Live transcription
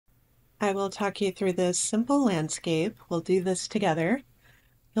I will talk you through this simple landscape. We'll do this together.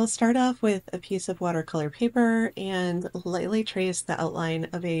 You'll start off with a piece of watercolor paper and lightly trace the outline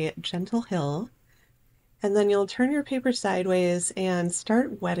of a gentle hill. And then you'll turn your paper sideways and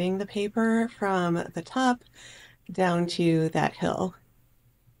start wetting the paper from the top down to that hill.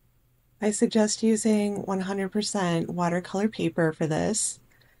 I suggest using 100% watercolor paper for this.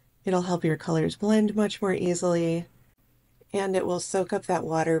 It'll help your colors blend much more easily, and it will soak up that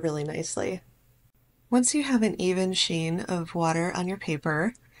water really nicely. Once you have an even sheen of water on your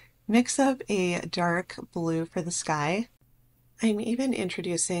paper, mix up a dark blue for the sky. I'm even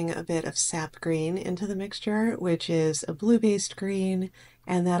introducing a bit of sap green into the mixture, which is a blue-based green,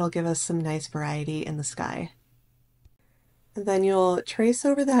 and that'll give us some nice variety in the sky. And then you'll trace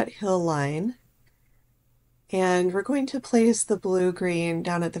over that hill line, and we're going to place the blue-green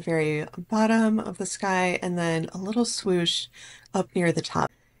down at the very bottom of the sky and then a little swoosh up near the top.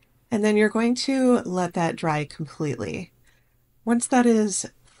 And then you're going to let that dry completely. Once that is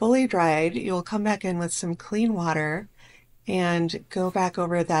fully dried, you'll come back in with some clean water and go back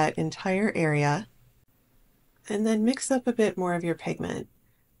over that entire area and then mix up a bit more of your pigment.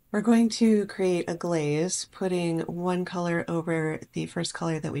 We're going to create a glaze, putting one color over the first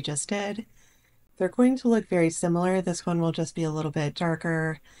color that we just did. They're going to look very similar. This one will just be a little bit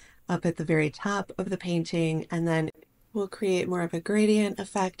darker up at the very top of the painting, and then we'll create more of a gradient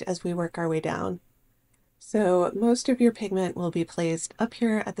effect as we work our way down. So most of your pigment will be placed up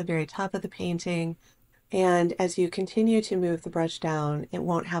here at the very top of the painting, and as you continue to move the brush down, it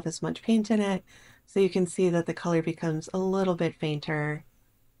won't have as much paint in it, so you can see that the color becomes a little bit fainter.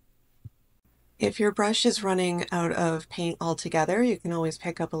 If your brush is running out of paint altogether, you can always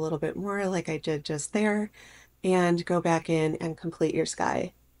pick up a little bit more like I did just there and go back in and complete your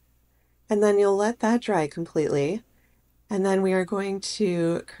sky. And then you'll let that dry completely. And then we are going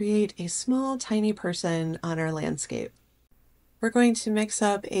to create a small tiny person on our landscape. We're going to mix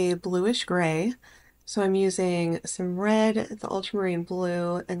up a bluish gray. So I'm using some red, the ultramarine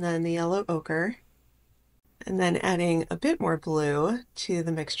blue, and then the yellow ochre. And then adding a bit more blue to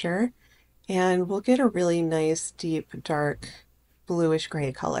the mixture. And we'll get a really nice, deep, dark, bluish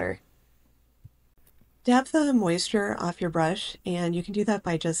gray color. Dab the moisture off your brush, and you can do that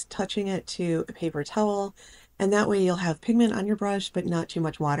by just touching it to a paper towel, and that way you'll have pigment on your brush, but not too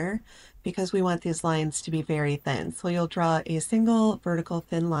much water, because we want these lines to be very thin. So you'll draw a single vertical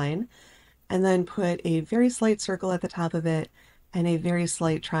thin line, and then put a very slight circle at the top of it, and a very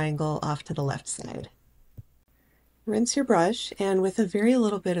slight triangle off to the left side. Rinse your brush, and with a very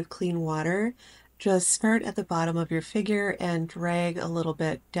little bit of clean water, just start at the bottom of your figure and drag a little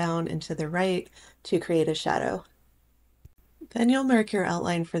bit down and to the right to create a shadow. Then you'll mark your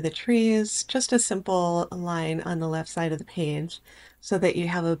outline for the trees, just a simple line on the left side of the page, so that you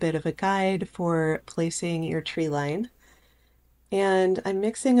have a bit of a guide for placing your tree line. And I'm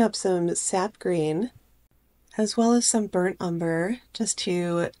mixing up some sap green, as well as some burnt umber, just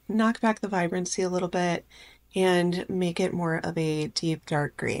to knock back the vibrancy a little bit and make it more of a deep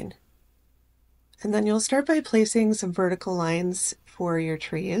dark green. And then you'll start by placing some vertical lines for your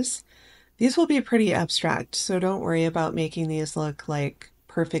trees. These will be pretty abstract, so don't worry about making these look like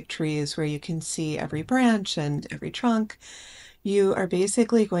perfect trees where you can see every branch and every trunk. You are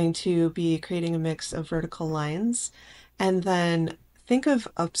basically going to be creating a mix of vertical lines, and then think of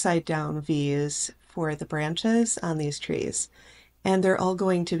upside down V's for the branches on these trees. And they're all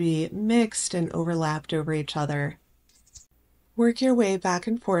going to be mixed and overlapped over each other. Work your way back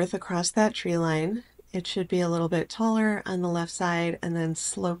and forth across that tree line. It should be a little bit taller on the left side and then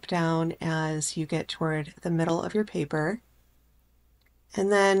slope down as you get toward the middle of your paper.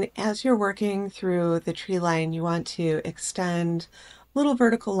 And then as you're working through the tree line, you want to extend little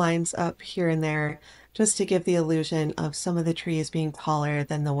vertical lines up here and there just to give the illusion of some of the trees being taller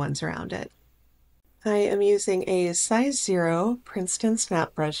than the ones around it. I am using a size 0 Princeton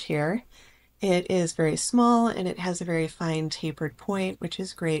snap brush here. It is very small and it has a very fine tapered point, which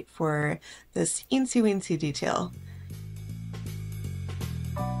is great for this eensy-weensy detail.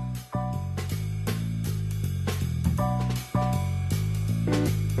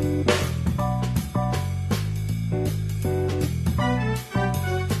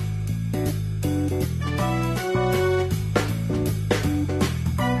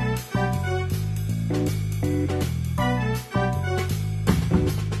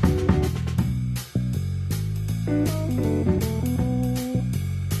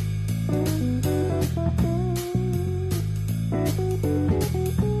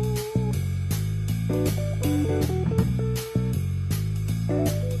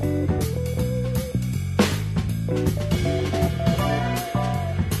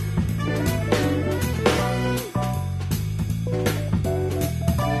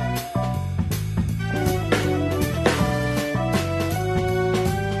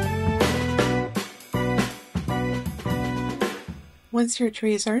 Once your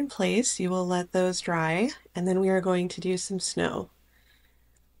trees are in place, you will let those dry, and then we are going to do some snow.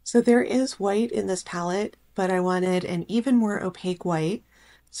 So there is white in this palette, but I wanted an even more opaque white,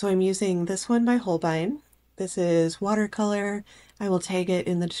 so I'm using this one by Holbein. This is Watercolor. I will tag it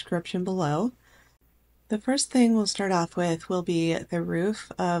in the description below. The first thing we'll start off with will be the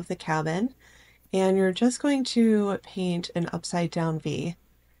roof of the cabin, and you're just going to paint an upside down V.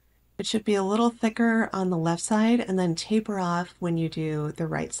 It should be a little thicker on the left side and then taper off when you do the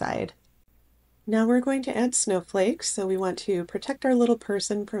right side. Now we're going to add snowflakes, so we want to protect our little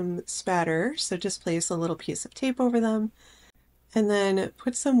person from spatter, so just place a little piece of tape over them, and then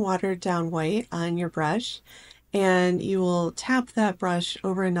put some watered down white on your brush, and you will tap that brush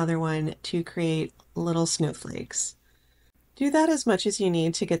over another one to create little snowflakes. Do that as much as you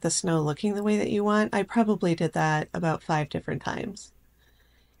need to get the snow looking the way that you want. I probably did that about 5 different times.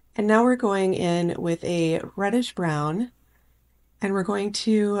 And now we're going in with a reddish brown, and we're going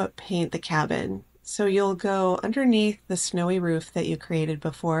to paint the cabin. So you'll go underneath the snowy roof that you created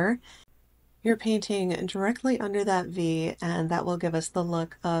before. You're painting directly under that V, and that will give us the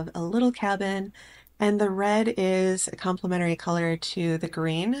look of a little cabin. And the red is a complementary color to the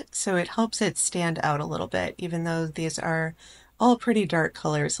green, so it helps it stand out a little bit, even though these are all pretty dark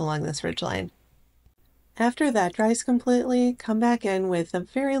colors along this ridgeline. After that dries completely, come back in with a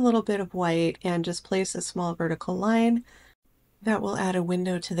very little bit of white and just place a small vertical line. That will add a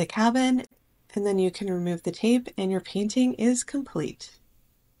window to the cabin, and then you can remove the tape and your painting is complete.